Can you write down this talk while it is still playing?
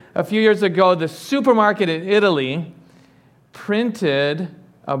a few years ago, the supermarket in Italy printed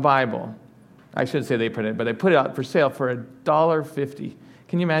a Bible. I shouldn't say they printed it, but they put it out for sale for $1.50.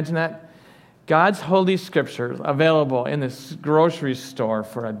 Can you imagine that? God's Holy Scriptures available in this grocery store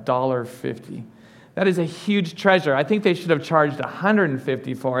for $1.50. That is a huge treasure. I think they should have charged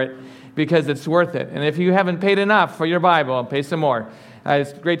 $150 for it because it's worth it. And if you haven't paid enough for your Bible, pay some more.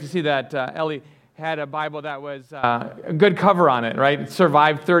 It's great to see that Ellie had a Bible that was a good cover on it, right? It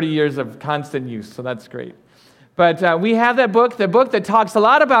survived 30 years of constant use, so that's great. But we have that book, the book that talks a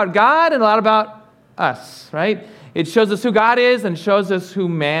lot about God and a lot about us, right? It shows us who God is and shows us who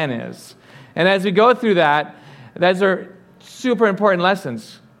man is. And as we go through that, those are super important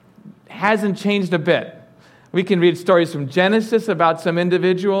lessons. Hasn't changed a bit. We can read stories from Genesis about some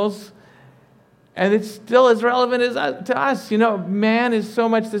individuals, and it's still as relevant as to us. You know, man is so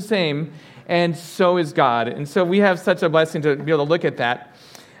much the same, and so is God. And so we have such a blessing to be able to look at that.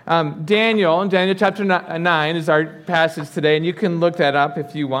 Daniel chapter 9 is our passage today, and you can look that up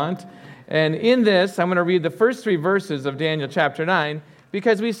if you want. And in this, I'm going to read the first 3 verses of Daniel chapter 9,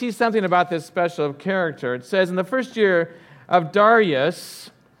 because we see something about this special character. It says, in the first year of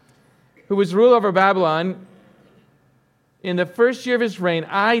Darius, who was ruler over Babylon, in the first year of his reign,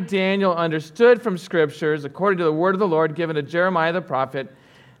 I, Daniel, understood from Scriptures, according to the word of the Lord given to Jeremiah the prophet,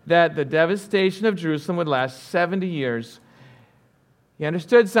 that the devastation of Jerusalem would last 70 years. He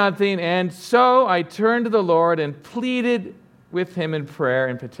understood something, and so I turned to the Lord and pleaded with him in prayer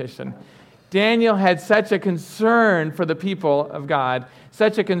and petition. Daniel had such a concern for the people of God,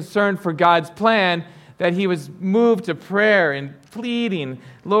 such a concern for God's plan, that he was moved to prayer and pleading,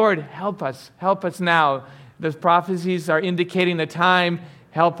 Lord, help us now. The prophecies are indicating the time.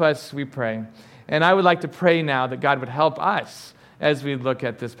 Help us, we pray. And I would like to pray now that God would help us as we look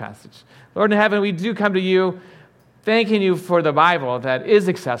at this passage. Lord in heaven, we do come to you thanking you for the Bible that is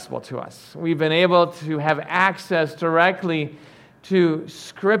accessible to us. We've been able to have access directly to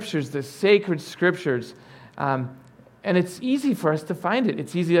Scriptures, the sacred Scriptures, and it's easy for us to find it.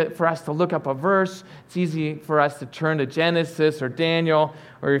 It's easy for us to look up a verse. It's easy for us to turn to Genesis or Daniel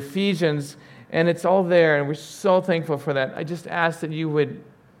or Ephesians, and it's all there, and we're so thankful for that. I just ask that you would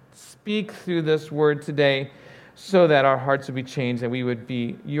speak through this word today so that our hearts would be changed and we would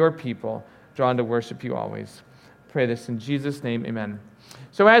be your people, drawn to worship you always. Pray this in Jesus' name, amen.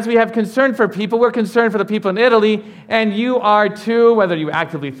 So as we have concern for people, we're concerned for the people in Italy, and you are too, whether you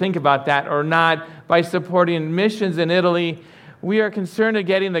actively think about that or not, by supporting missions in Italy. We are concerned of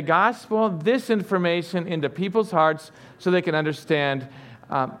getting the gospel, this information, into people's hearts so they can understand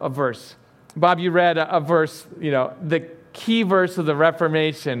a verse. Bob, you read a verse, the key verse of the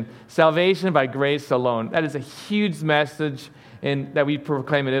Reformation, salvation by grace alone. That is a huge message that we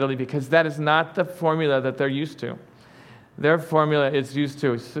proclaim in Italy, because that is not the formula that they're used to. Their formula is used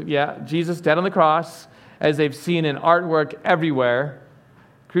to, Jesus dead on the cross, as they've seen in artwork everywhere,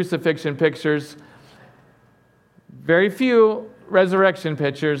 crucifixion pictures, very few resurrection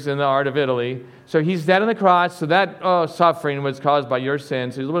pictures in the art of Italy. So he's dead on the cross, so that suffering was caused by your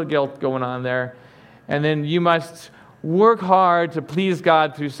sins. There's a little guilt going on there. And then you must work hard to please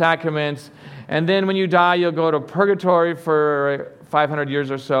God through sacraments. And then when you die, you'll go to purgatory for 500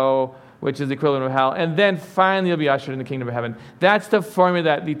 years or so, which is the equivalent of hell. And then finally you'll be ushered in the kingdom of heaven. That's the formula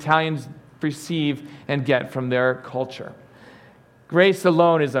that the Italians receive and get from their culture. Grace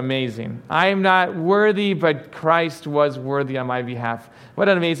alone is amazing. I am not worthy, but Christ was worthy on my behalf. What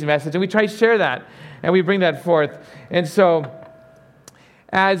an amazing message. And we try to share that, and we bring that forth. And so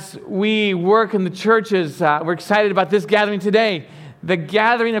as we work in the churches, we're excited about this gathering today. The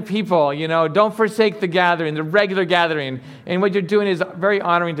gathering of people, don't forsake the gathering, the regular gathering. And what you're doing is very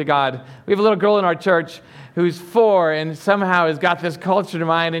honoring to God. We have a little girl in our church who's 4 and somehow has got this culture to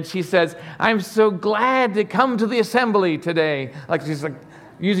mind, and she says, I'm so glad to come to the assembly today. Like she's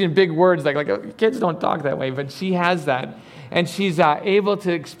using big words, like kids don't talk that way, but she has that. And she's able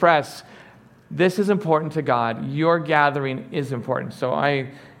to express, this is important to God. Your gathering is important. So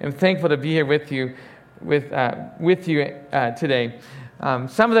I am thankful to be here with you today.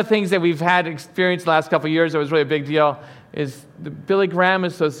 Some of the things that we've had experienced the last couple of years that was really a big deal is the Billy Graham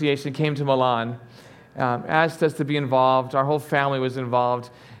Association came to Milan, asked us to be involved. Our whole family was involved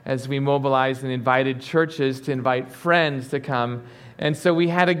as we mobilized and invited churches to invite friends to come. And so we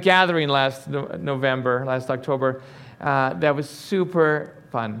had a gathering last October, that was super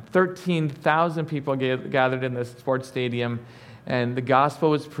fun. 13,000 people gathered in the sports stadium, and the gospel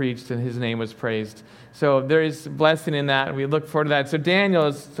was preached and his name was praised. So there is blessing in that, and we look forward to that. So Daniel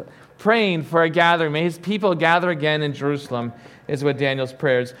is praying for a gathering. May his people gather again in Jerusalem, is what Daniel's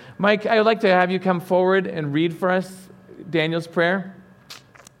prayer is. Mike, I would like to have you come forward and read for us Daniel's prayer.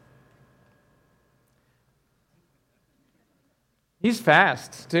 He's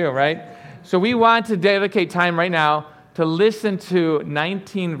fast too, right? So we want to dedicate time right now to listen to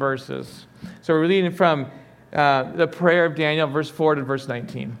 19 verses. So we're reading from the prayer of Daniel, verse 4 to verse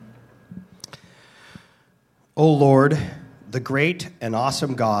 19. O Lord, the great and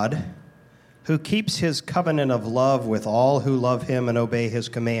awesome God, who keeps his covenant of love with all who love him and obey his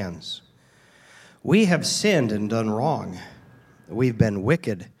commands. We have sinned and done wrong. We've been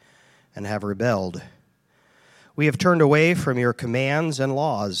wicked and have rebelled. We have turned away from your commands and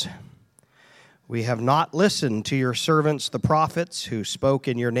laws. We have not listened to your servants, the prophets, who spoke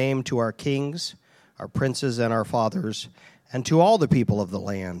in your name to our kings, our princes, and our fathers, and to all the people of the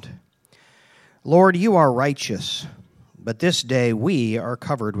land. Lord, you are righteous, but this day we are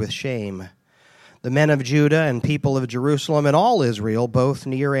covered with shame. The men of Judah and people of Jerusalem and all Israel, both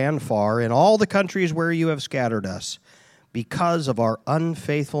near and far, in all the countries where you have scattered us, because of our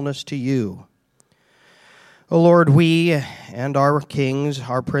unfaithfulness to you. O Lord, we and our kings,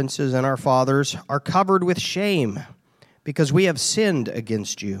 our princes, and our fathers are covered with shame because we have sinned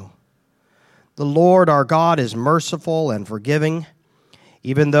against you. The Lord our God is merciful and forgiving,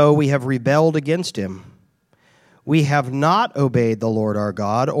 even though we have rebelled against him. We have not obeyed the Lord our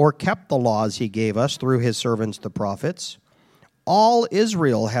God or kept the laws he gave us through his servants the prophets. All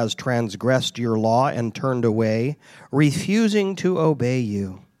Israel has transgressed your law and turned away, refusing to obey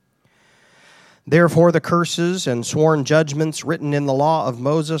you. Therefore, the curses and sworn judgments written in the law of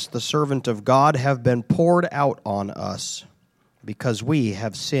Moses, the servant of God, have been poured out on us, because we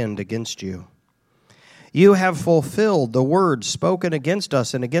have sinned against you. You have fulfilled the words spoken against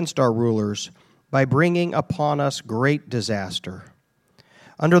us and against our rulers by bringing upon us great disaster.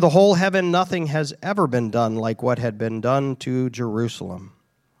 Under the whole heaven, nothing has ever been done like what had been done to Jerusalem.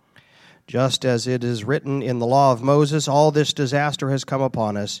 Just as it is written in the law of Moses, all this disaster has come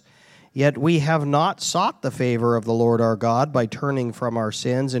upon us, yet we have not sought the favor of the Lord our God by turning from our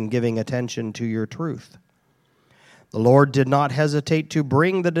sins and giving attention to your truth. The Lord did not hesitate to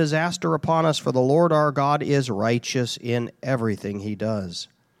bring the disaster upon us, for the Lord our God is righteous in everything he does.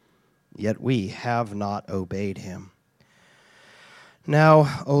 Yet we have not obeyed him.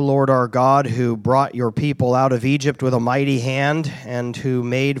 Now, O Lord our God, who brought your people out of Egypt with a mighty hand, and who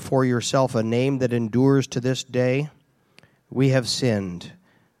made for yourself a name that endures to this day, we have sinned,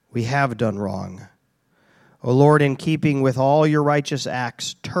 we have done wrong. O Lord, in keeping with all your righteous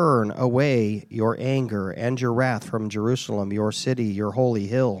acts, turn away your anger and your wrath from Jerusalem, your city, your holy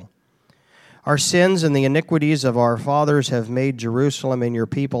hill. Our sins and the iniquities of our fathers have made Jerusalem and your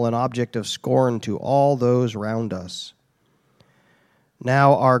people an object of scorn to all those round us.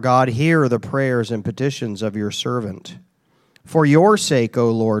 Now, our God, hear the prayers and petitions of your servant. For your sake, O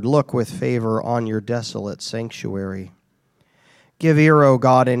Lord, look with favor on your desolate sanctuary. Give ear, O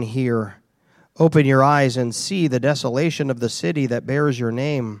God, and hear. Open your eyes and see the desolation of the city that bears your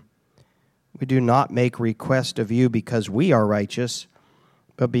name. We do not make request of you because we are righteous,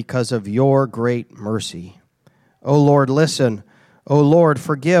 but because of your great mercy. O Lord, listen. O Lord,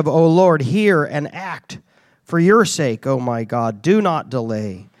 forgive. O Lord, hear and act. For your sake, O my God, do not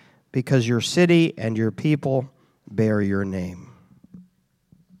delay, because your city and your people bear your name.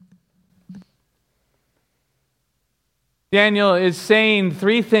 Daniel is saying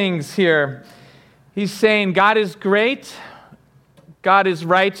three things here. He's saying God is great, God is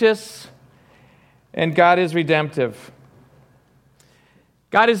righteous, and God is redemptive.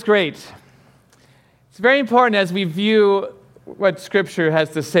 God is great. It's very important as we view what Scripture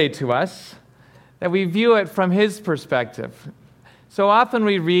has to say to us, that we view it from his perspective. So often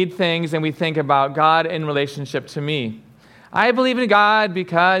we read things and we think about God in relationship to me. I believe in God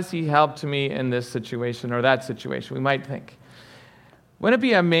because he helped me in this situation or that situation, we might think. Wouldn't it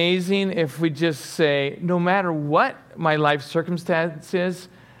be amazing if we just say, no matter what my life circumstance is,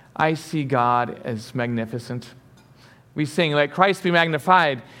 I see God as magnificent. We sing, let Christ be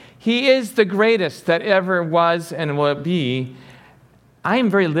magnified. He is the greatest that ever was and will be. I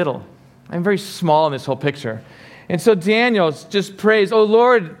am very little. I'm very small in this whole picture. And so Daniel just prays, oh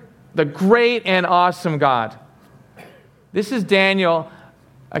Lord, the great and awesome God. This is Daniel,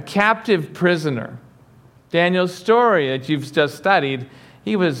 a captive prisoner. Daniel's story that you've just studied,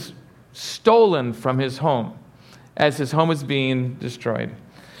 he was stolen from his home as his home was being destroyed.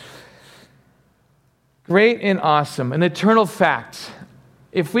 Great and awesome, an eternal fact.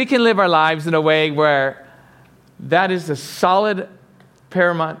 If we can live our lives in a way where that is the solid,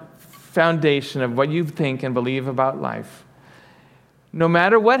 paramount foundation of what you think and believe about life, no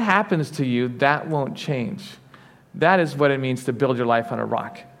matter what happens to you, that won't change. That is what it means to build your life on a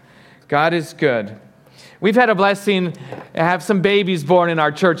rock. God is good. We've had a blessing to have some babies born in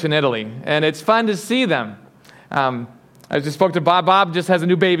our church in Italy, and it's fun to see them. I just spoke to Bob. Bob just has a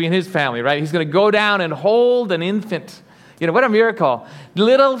new baby in his family, right? He's going to go down and hold an infant. What a miracle.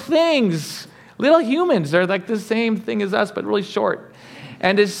 Little things, little humans. They're like the same thing as us, but really short.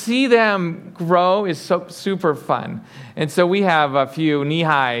 And to see them grow is so super fun. And so we have a few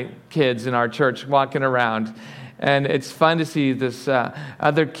knee-high kids in our church walking around. And it's fun to see this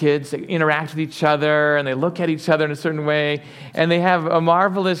other kids interact with each other, and they look at each other in a certain way, and they have a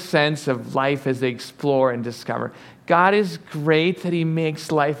marvelous sense of life as they explore and discover. God is great that he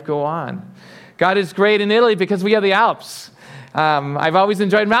makes life go on. God is great in Italy because we have the Alps. I've always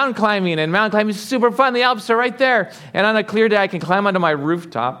enjoyed mountain climbing, and mountain climbing is super fun. The Alps are right there. And on a clear day, I can climb onto my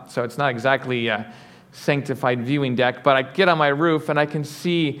rooftop, so it's not exactly a sanctified viewing deck, but I get on my roof, and I can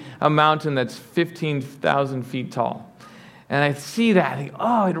see a mountain that's 15,000 feet tall. And I see that. I think,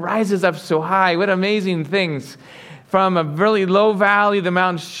 it rises up so high. What amazing things. From a really low valley, the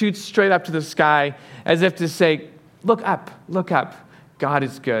mountain shoots straight up to the sky, as if to say, look up, look up. God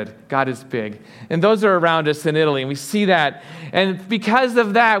is good. God is big. And those are around us in Italy, and we see that. And because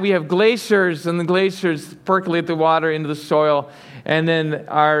of that, we have glaciers, and the glaciers percolate the water into the soil. And then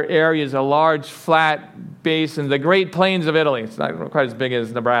our area is a large, flat basin, the Great Plains of Italy. It's not quite as big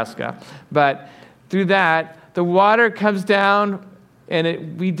as Nebraska. But through that, the water comes down,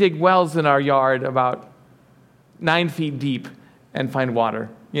 and we dig wells in our yard about 9 feet deep and find water.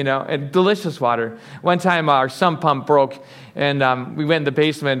 And delicious water. One time our sump pump broke, and we went in the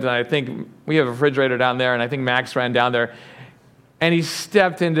basement, and I think we have a refrigerator down there, and I think Max ran down there, and he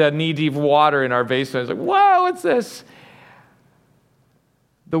stepped into knee-deep water in our basement. I was like, whoa, what's this?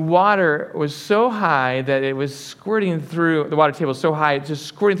 The water was so high that it was squirting through, the water table was so high, it just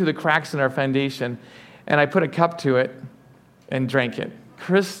squirting through the cracks in our foundation, and I put a cup to it and drank it.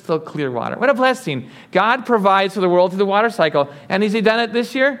 Crystal clear water. What a blessing. God provides for the world through the water cycle. And has he done it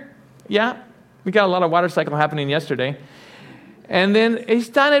this year? Yeah. We got a lot of water cycle happening yesterday. And then he's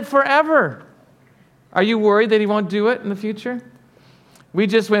done it forever. Are you worried that he won't do it in the future? We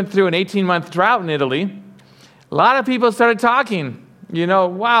just went through an 18-month drought in Italy. A lot of people started talking.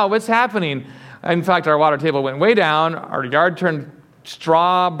 Wow, what's happening? In fact, our water table went way down. Our yard turned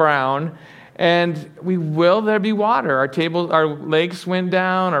straw brown. And will there be water? Our lakes went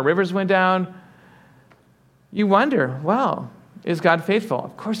down, our rivers went down. You wonder, is God faithful?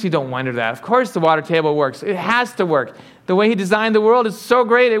 Of course you don't wonder that. Of course the water table works. It has to work. The way he designed the world is so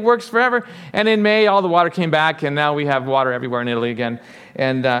great, it works forever. And in May, all the water came back, and now we have water everywhere in Italy again.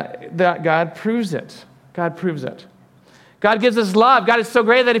 And God proves it. God proves it. God gives us love. God is so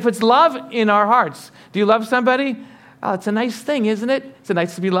great that he puts love in our hearts. Do you love somebody? Oh, it's a nice thing, isn't it? Is it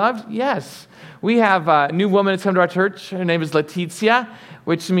nice to be loved? Yes. We have a new woman that's come to our church. Her name is Letizia,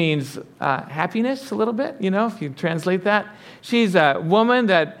 which means happiness a little bit, if you translate that. She's a woman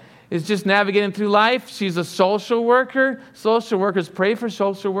that is just navigating through life. She's a social worker. Social workers pray for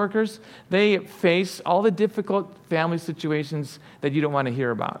social workers. They face all the difficult family situations that you don't want to hear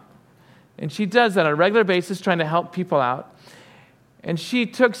about. And she does that on a regular basis, trying to help people out. And she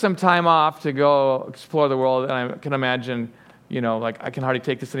took some time off to go explore the world, and I can imagine, I can hardly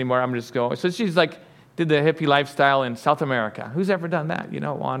take this anymore, I'm just going. So she's did the hippie lifestyle in South America. Who's ever done that,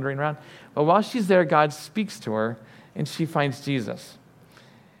 wandering around? But while she's there, God speaks to her, and she finds Jesus.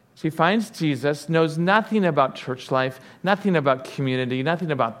 She finds Jesus, knows nothing about church life, nothing about community, nothing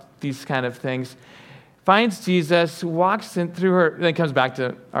about these kind of things. Finds Jesus, walks in through her, then comes back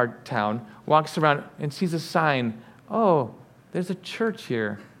to our town, walks around and sees a sign. Oh, there's a church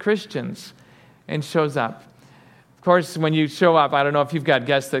here, Christians, and shows up. Of course, when you show up, I don't know if you've got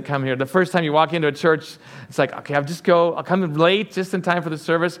guests that come here. The first time you walk into a church, it's like, okay, I'll come late just in time for the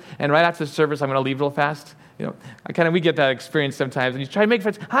service, and right after the service, I'm going to leave real fast. We get that experience sometimes, and you try to make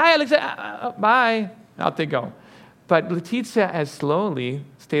friends. Hi, Alexa, bye. Out they go. But Letizia has slowly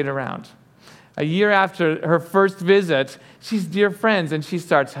stayed around. A year after her first visit, she's dear friends, and she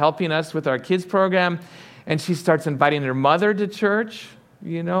starts helping us with our kids program, and she starts inviting her mother to church,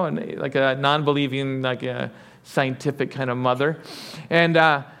 and like a non-believing, like a scientific kind of mother. And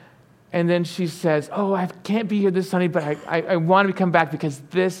then she says, I can't be here this Sunday, but I want to come back because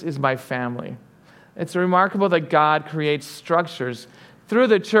this is my family. It's remarkable that God creates structures through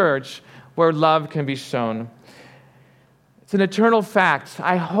the church where love can be shown. It's an eternal fact.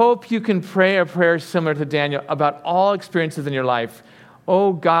 I hope you can pray a prayer similar to Daniel about all experiences in your life.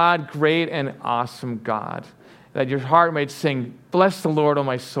 Oh God, great and awesome God, that your heart might sing, bless the Lord, O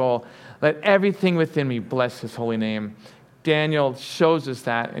my soul. Let everything within me bless his holy name. Daniel shows us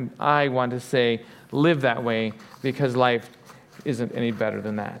that, and I want to say, live that way, because life isn't any better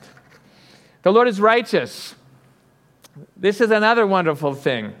than that. The Lord is righteous. This is another wonderful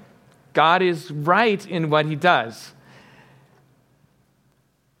thing. God is right in what he does.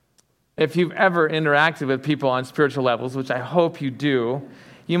 if you've ever interacted with people on spiritual levels, which I hope you do,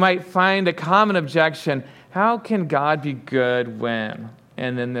 you might find a common objection: how can God be good when?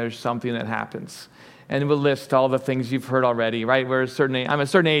 And then there's something that happens. And we'll list all the things you've heard already, right? I'm a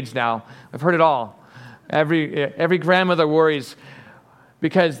certain age now. I've heard it all. Every grandmother worries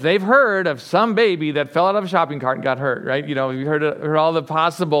because they've heard of some baby that fell out of a shopping cart and got hurt, right? You know, you've heard all the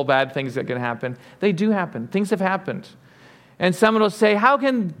possible bad things that can happen. They do happen. Things have happened. And someone will say, how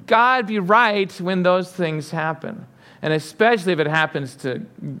can God be right when those things happen? And especially if it happens to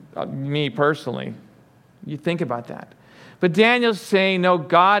me personally. You think about that. But Daniel's saying, no,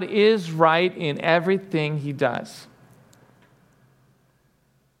 God is right in everything he does.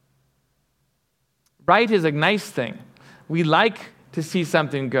 Right is a nice thing. We like to see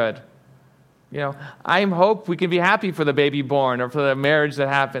something good. You know, I hope we can be happy for the baby born or for the marriage that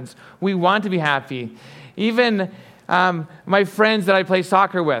happens. We want to be happy. Even my friends that I play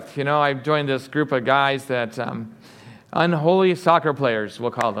soccer with, you know, I've joined this group of guys that unholy soccer players,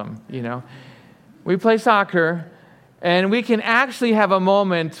 we'll call them, you know. We play soccer, and we can actually have a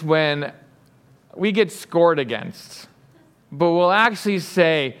moment when we get scored against. But we'll actually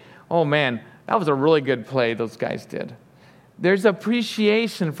say, oh man, that was a really good play those guys did. There's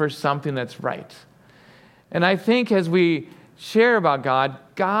appreciation for something that's right. And I think as we share about God,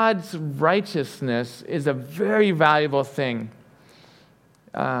 God's righteousness is a very valuable thing.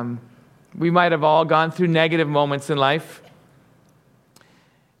 We might have all gone through negative moments in life.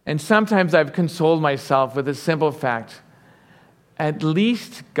 And sometimes I've consoled myself with a simple fact: at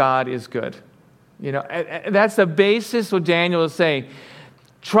least God is good. You know, that's the basis what Daniel is saying.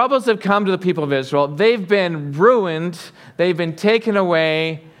 Troubles have come to the people of Israel. They've been ruined. They've been taken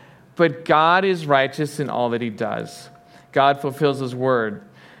away. But God is righteous in all that he does. God fulfills his word.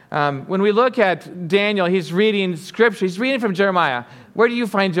 When we look at Daniel, he's reading scripture. He's reading from Jeremiah. Where do you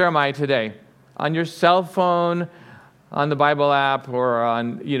find Jeremiah today? On your cell phone, on the Bible app, or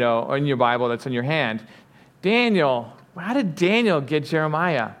on your Bible that's in your hand. Daniel, how did Daniel get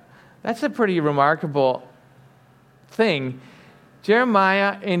Jeremiah? That's a pretty remarkable thing.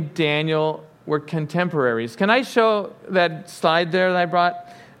 Jeremiah and Daniel were contemporaries. Can I show that slide there that I brought?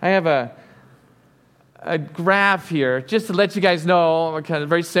 I have a graph here just to let you guys know, kind of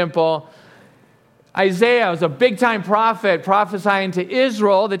very simple. Isaiah was a big-time prophet prophesying to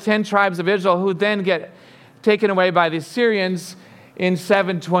Israel, the 10 tribes of Israel, who then get taken away by the Assyrians in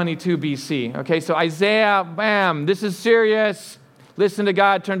 722 BC. Okay, so Isaiah, bam, this is serious. Listen to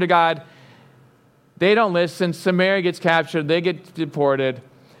God, turn to God. They don't listen. Samaria gets captured. They get deported.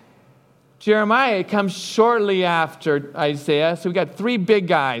 Jeremiah comes shortly after Isaiah. So we got three big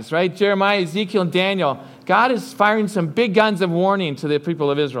guys, right? Jeremiah, Ezekiel, and Daniel. God is firing some big guns of warning to the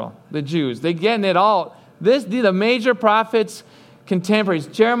people of Israel, the Jews. They're getting it all. These are the major prophets, contemporaries.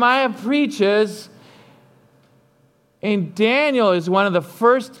 Jeremiah preaches, and Daniel is one of the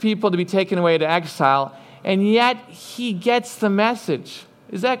first people to be taken away to exile, and yet he gets the message.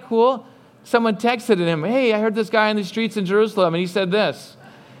 Is that cool? Someone texted him, hey, I heard this guy in the streets in Jerusalem, and he said this.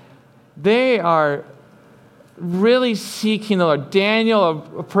 They are really seeking the Lord. Daniel,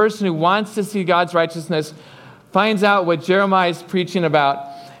 a person who wants to see God's righteousness, finds out what Jeremiah is preaching about.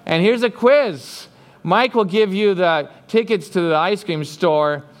 And here's a quiz. Mike will give you the tickets to the ice cream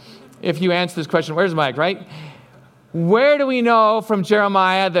store if you answer this question. Where's Mike, right? Where do we know from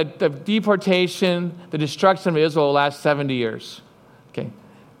Jeremiah that the deportation, the destruction of Israel will last 70 years? Okay.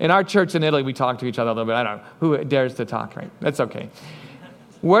 In our church in Italy, we talk to each other a little bit. I don't know. Who dares to talk, right? That's okay.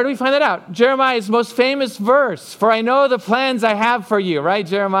 Where do we find that out? Jeremiah's most famous verse, for I know the plans I have for you, right?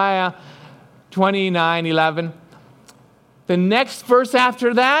 Jeremiah 29:11. The next verse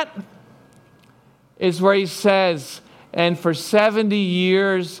after that is where he says, and for 70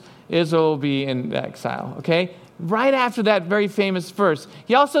 years, Israel will be in exile, okay? Right after that very famous verse.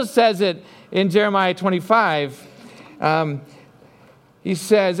 He also says it in Jeremiah 25. He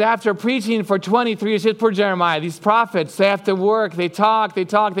says, after preaching for 23 years, here's poor Jeremiah, these prophets, they have to work, they talk,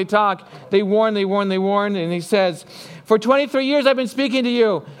 they warn, and he says, for 23 years I've been speaking to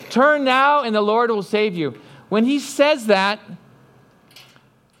you. Turn now and the Lord will save you. When he says that,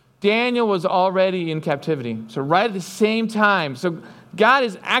 Daniel was already in captivity. So right at the same time. So God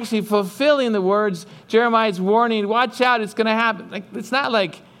is actually fulfilling the words Jeremiah's warning. Watch out, it's going to happen. It's not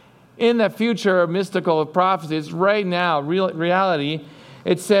like in the future mystical prophecy. It's right now, reality.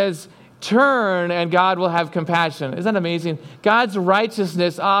 It says, turn and God will have compassion. Isn't that amazing? God's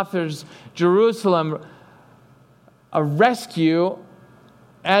righteousness offers Jerusalem a rescue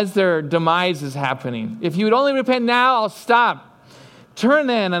as their demise is happening. If you would only repent now, I'll stop. Turn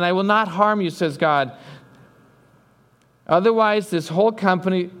then, and I will not harm you, says God. Otherwise, this whole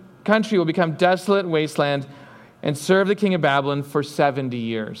country will become desolate wasteland and serve the king of Babylon for 70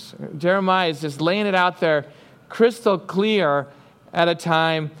 years. Jeremiah is just laying it out there crystal clear at a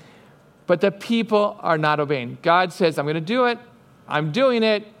time, but the people are not obeying. God says, I'm going to do it. I'm doing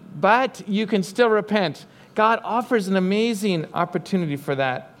it, but you can still repent. God offers an amazing opportunity for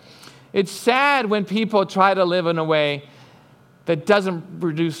that. It's sad when people try to live in a way that doesn't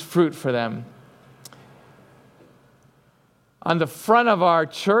produce fruit for them. On the front of our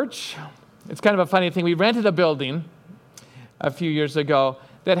church, it's kind of a funny thing. We rented a building a few years ago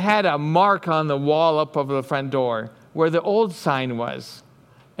that had a mark on the wall up over the front door where the old sign was.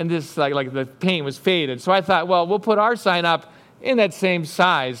 And this, like the paint was faded. So I thought, well, we'll put our sign up in that same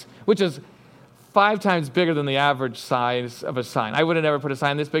size, which is 5 times bigger than the average size of a sign. I would have never put a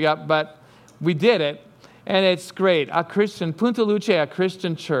sign this big up, but we did it. And it's great. A Christian, Punta Luce, a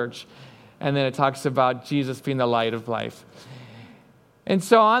Christian church. And then it talks about Jesus being the light of life. And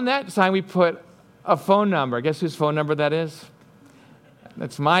so on that sign, we put a phone number. Guess whose phone number that is?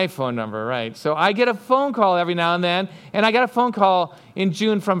 That's my phone number, right? So I get a phone call every now and then, and I got a phone call in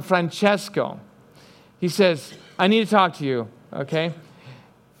June from Francesco. He says, I need to talk to you, okay?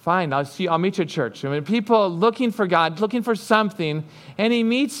 Fine, I'll meet you at church. I mean, people looking for God, looking for something, and he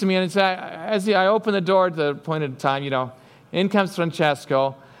meets me, and as I open the door at the appointed time, in comes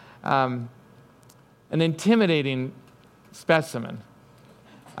Francesco, an intimidating specimen.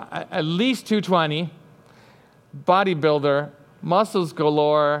 At least 220, bodybuilder, muscles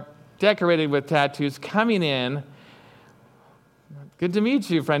galore, decorated with tattoos, coming in. Good to meet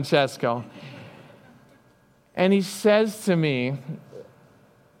you, Francesco. And he says to me,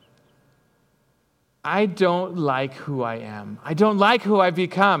 I don't like who I am. I don't like who I've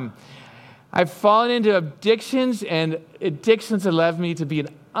become. I've fallen into addictions, and addictions have led me to be an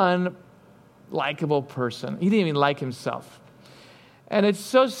unlikable person. He didn't even like himself. And it's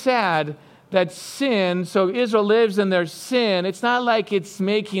so sad that sin, so Israel lives in their sin. It's not like it's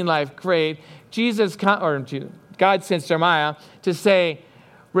making life great. God sends Jeremiah to say,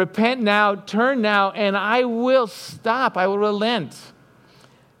 repent now, turn now, and I will stop. I will relent.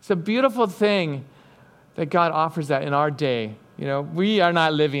 It's a beautiful thing that God offers that in our day. We are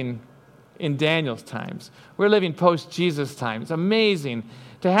not living in Daniel's times. We're living post-Jesus times. It's amazing.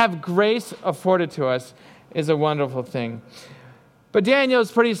 To have grace afforded to us is a wonderful thing. But Daniel is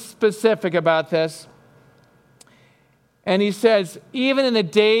pretty specific about this. And he says, even in the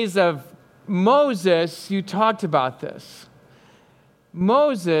days of Moses, you talked about this.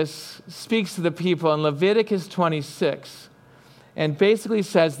 Moses speaks to the people in Leviticus 26 and basically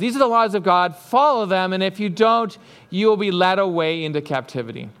says, these are the laws of God, follow them, and if you don't, you will be led away into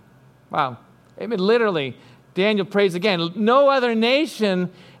captivity. Wow. I mean, literally, Daniel prays again. No other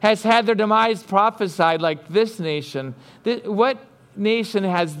nation has had their demise prophesied like this nation. What nation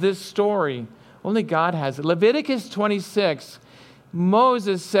has this story? Only God has it. Leviticus 26,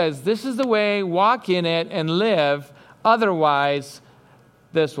 Moses says, this is the way, walk in it and live, otherwise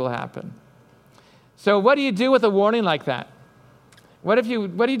this will happen. So what do you do with a warning like that? What do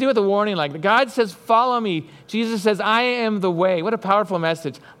you do with a warning like that? God says, follow me. Jesus says, I am the way. What a powerful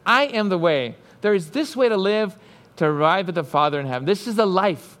message. I am the way. There is this way to live, to arrive at the Father in heaven. This is the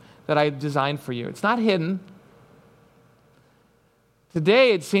life that I designed for you. It's not hidden.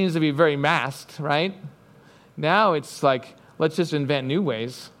 Today, it seems to be very masked, right? Now it's like, let's just invent new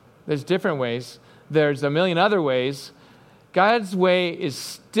ways. There's different ways. There's a million other ways. God's way is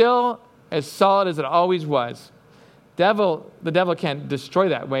still as solid as it always was. The devil can't destroy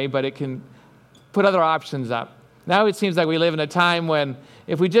that way, but it can put other options up. Now it seems like we live in a time when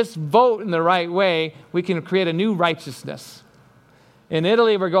if we just vote in the right way, we can create a new righteousness. In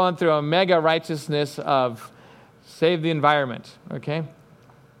Italy, we're going through a mega righteousness of save the environment, okay?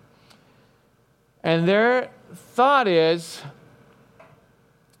 And their thought is,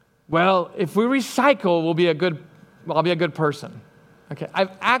 well, if we recycle, I'll be a good person. Okay,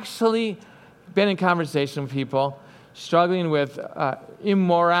 I've actually been in conversation with people struggling with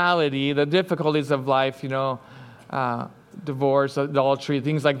immorality, the difficulties of life, divorce, adultery,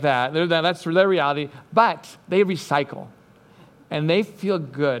 things like that. That's their reality. But they recycle, and they feel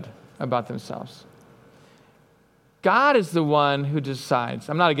good about themselves. God is the one who decides.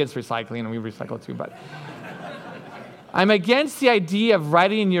 I'm not against recycling, and we recycle too, but I'm against the idea of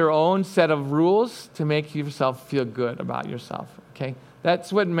writing your own set of rules to make yourself feel good about yourself, okay?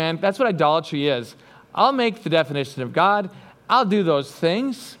 That's what idolatry is. I'll make the definition of God. I'll do those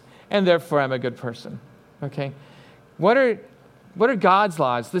things, and therefore I'm a good person, okay? What are God's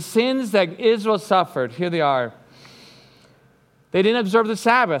laws? The sins that Israel suffered, here they are. They didn't observe the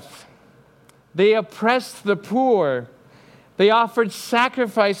Sabbath. They oppressed the poor. They offered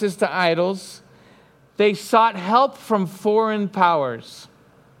sacrifices to idols. They sought help from foreign powers.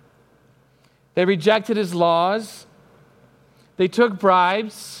 They rejected his laws. They took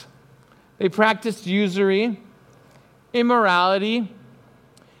bribes. They practiced usury, immorality.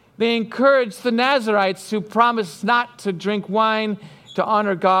 They encouraged the Nazarites who promised not to drink wine, to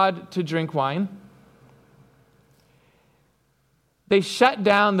honor God, to drink wine. They shut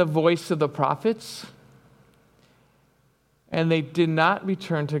down the voice of the prophets, and they did not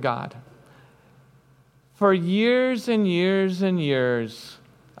return to God. For years and years and years,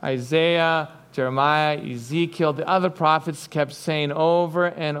 Isaiah, Jeremiah, Ezekiel, the other prophets kept saying over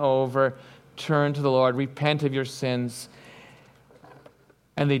and over, turn to the Lord, repent of your sins.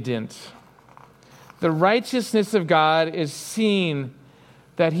 And they didn't. The righteousness of God is seen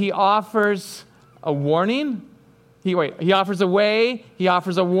that he offers a warning. He offers a way, he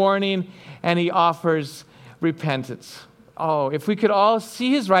offers a warning, and he offers repentance. Oh, if we could all see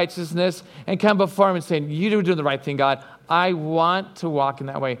his righteousness and come before him and say, you're doing the right thing, God. I want to walk in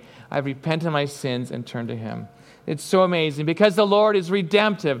that way. I repent of my sins and turn to him. It's so amazing because the Lord is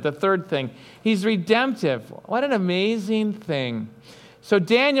redemptive. The third thing, he's redemptive. What an amazing thing. So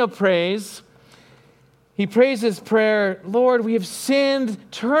Daniel prays. He prays his prayer, Lord, we have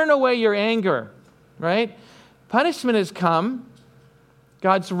sinned. Turn away your anger, right? Punishment has come.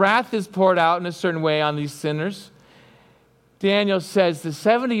 God's wrath is poured out in a certain way on these sinners. Daniel says, the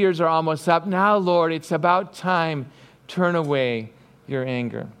 70 years are almost up. Now, Lord, it's about time. Turn away your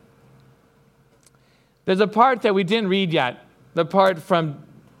anger. There's a part that we didn't read yet, the part from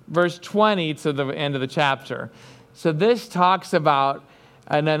verse 20 to the end of the chapter. So this talks about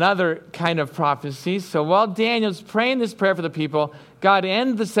another kind of prophecy. So while Daniel's praying this prayer for the people, God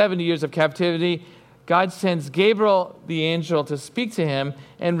ends the 70 years of captivity. God sends Gabriel, the angel, to speak to him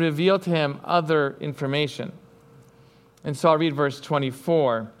and reveal to him other information. And so I'll read verse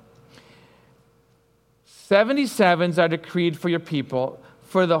 24. 77s are decreed for your people,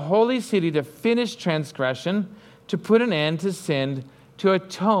 for the holy city to finish transgression, to put an end to sin, to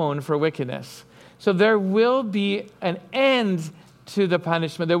atone for wickedness. So there will be an end to the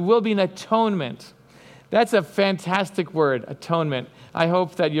punishment. There will be an atonement. That's a fantastic word, atonement. I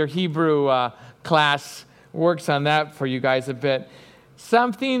hope that your Hebrew class works on that for you guys a bit.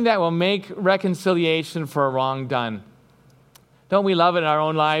 Something that will make reconciliation for a wrong done. Don't we love it in our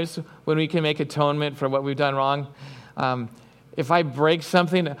own lives when we can make atonement for what we've done wrong? If I break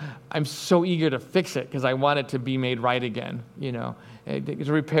something, I'm so eager to fix it because I want it to be made right again, to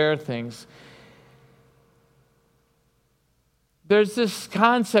repair things. There's this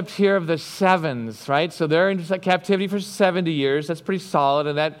concept here of the sevens, right? So they're in captivity for 70 years. That's pretty solid,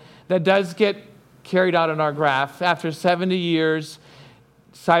 and that does get carried out in our graph. After 70 years,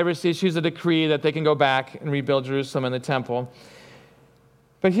 Cyrus issues a decree that they can go back and rebuild Jerusalem and the temple.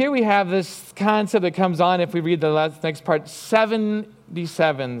 But here we have this concept that comes on if we read the next part,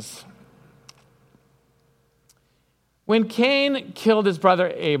 77s. When Cain killed his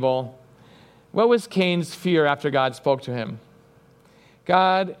brother Abel, what was Cain's fear after God spoke to him?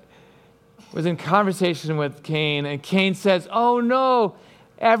 God was in conversation with Cain, and Cain says, oh no,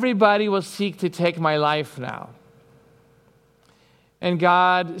 everybody will seek to take my life now. And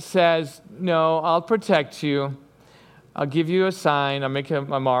God says, no, I'll protect you. I'll give you a sign. I'll make a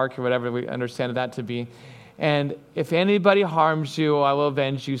mark or whatever we understand that to be. And if anybody harms you, I will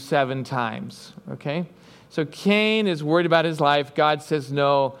avenge you 7 times. Okay? So Cain is worried about his life. God says,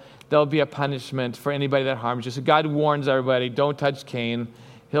 no, there'll be a punishment for anybody that harms you. So God warns everybody, don't touch Cain.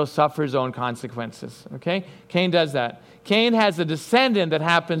 He'll suffer his own consequences. Okay? Cain does that. Cain has a descendant that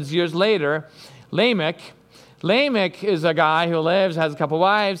happens years later, Lamech. Lamech is a guy who lives, has a couple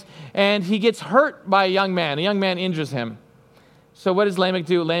wives, and he gets hurt by a young man. A young man injures him. So what does Lamech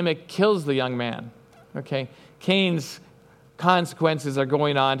do? Lamech kills the young man. Okay? Cain's consequences are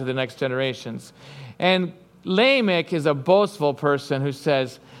going on to the next generations. And Lamech is a boastful person who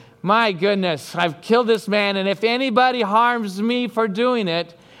says, my goodness, I've killed this man, and if anybody harms me for doing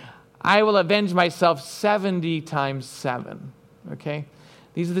it, I will avenge myself 70 times 7. Okay?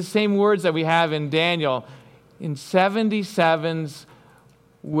 These are the same words that we have in Daniel. In 77s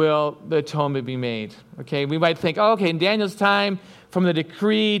will the atonement be made. Okay, we might think, in Daniel's time, from the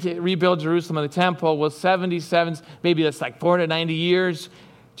decree to rebuild Jerusalem and the temple, 77s, maybe that's like 490 years,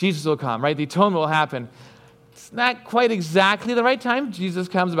 Jesus will come, right? The atonement will happen. It's not quite exactly the right time. Jesus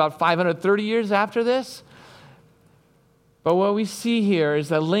comes about 530 years after this. But what we see here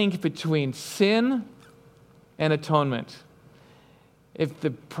is a link between sin and atonement. If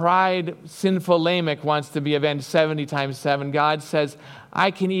the sinful Lamech wants to be avenged 70 times 7, God says,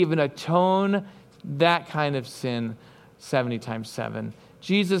 I can even atone that kind of sin 70 times 7.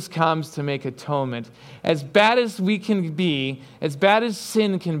 Jesus comes to make atonement. As bad as we can be, as bad as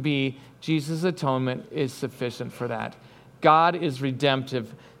sin can be, Jesus' atonement is sufficient for that. God is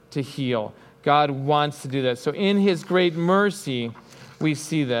redemptive to heal. God wants to do that. So in his great mercy, we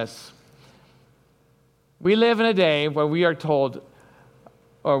see this. We live in a day where we are told,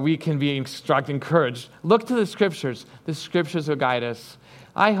 or we can be encouraged, look to the scriptures. The scriptures will guide us.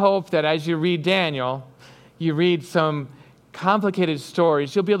 I hope that as you read Daniel, you read some complicated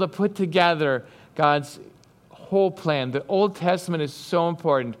stories, you'll be able to put together God's whole plan. The Old Testament is so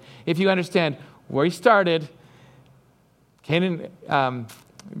important. If you understand where he started, Canaan, Adam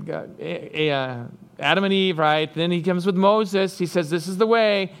and Eve, right? Then he comes with Moses. He says, this is the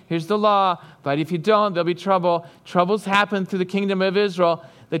way. Here's the law. But if you don't, there'll be trouble. Troubles happen through the kingdom of Israel.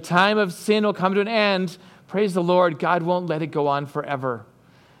 The time of sin will come to an end. Praise the Lord. God won't let it go on forever.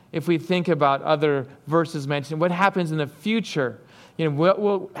 If we think about other verses mentioned, what happens in the future?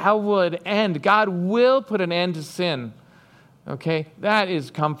 How will it end? God will put an end to sin. Okay? That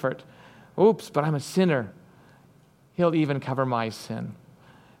is comfort. Oops, but I'm a sinner. He'll even cover my sin.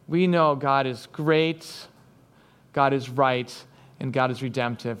 We know God is great, God is right, and God is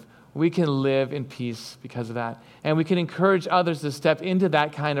redemptive. We can live in peace because of that. And we can encourage others to step into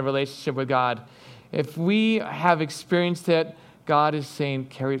that kind of relationship with God. If we have experienced it, God is saying,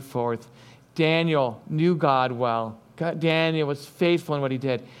 carry it forth. Daniel knew God well. Daniel was faithful in what he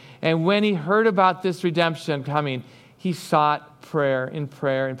did. And when he heard about this redemption coming, he sought prayer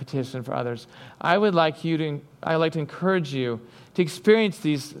and petition for others. I would like to encourage you to experience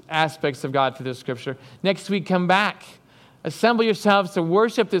these aspects of God through this scripture. Next week, come back. Assemble yourselves to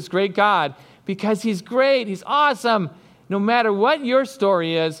worship this great God because he's great. He's awesome. No matter what your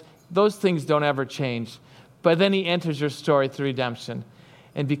story is, those things don't ever change. But then he enters your story through redemption.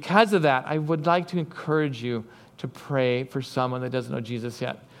 And because of that, I would like to encourage you to pray for someone that doesn't know Jesus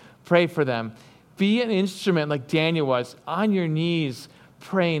yet. Pray for them. Be an instrument like Daniel was, on your knees,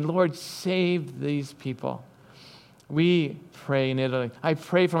 praying, Lord, save these people. We pray in Italy. I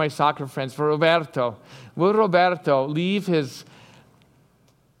pray for my soccer friends, for Roberto. Will Roberto leave his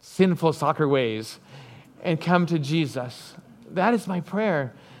sinful soccer ways and come to Jesus? That is my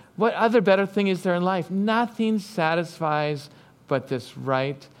prayer. What other better thing is there in life? Nothing satisfies but this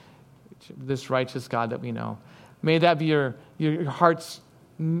righteous God that we know. May that be your heart's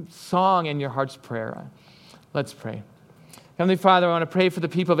song and your heart's prayer. Let's pray. Heavenly Father, I want to pray for the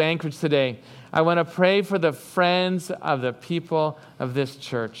people of Anchorage today. I want to pray for the friends of the people of this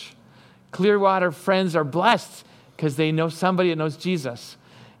church. Clearwater friends are blessed because they know somebody that knows Jesus.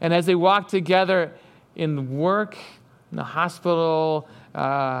 And as they walk together in work, in the hospital,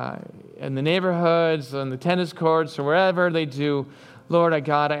 in the neighborhoods, on the tennis courts, or wherever they do, Lord, our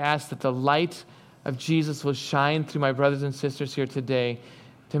God, I ask that the light of Jesus will shine through my brothers and sisters here today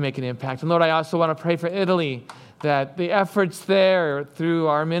to make an impact. And Lord, I also want to pray for Italy, that the efforts there through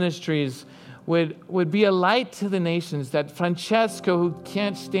our ministries would be a light to the nations, that Francesco, who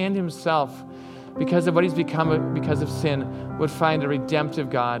can't stand himself because of what he's become because of sin, would find a redemptive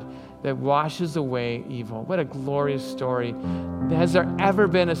God that washes away evil. What a glorious story. Has there ever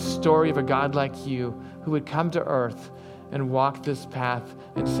been a story of a God like you who would come to earth and walk this path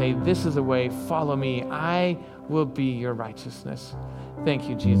and say, this is the way, follow me. I will be your righteousness. Thank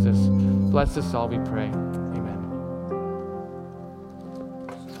you, Jesus. Bless us all, we pray.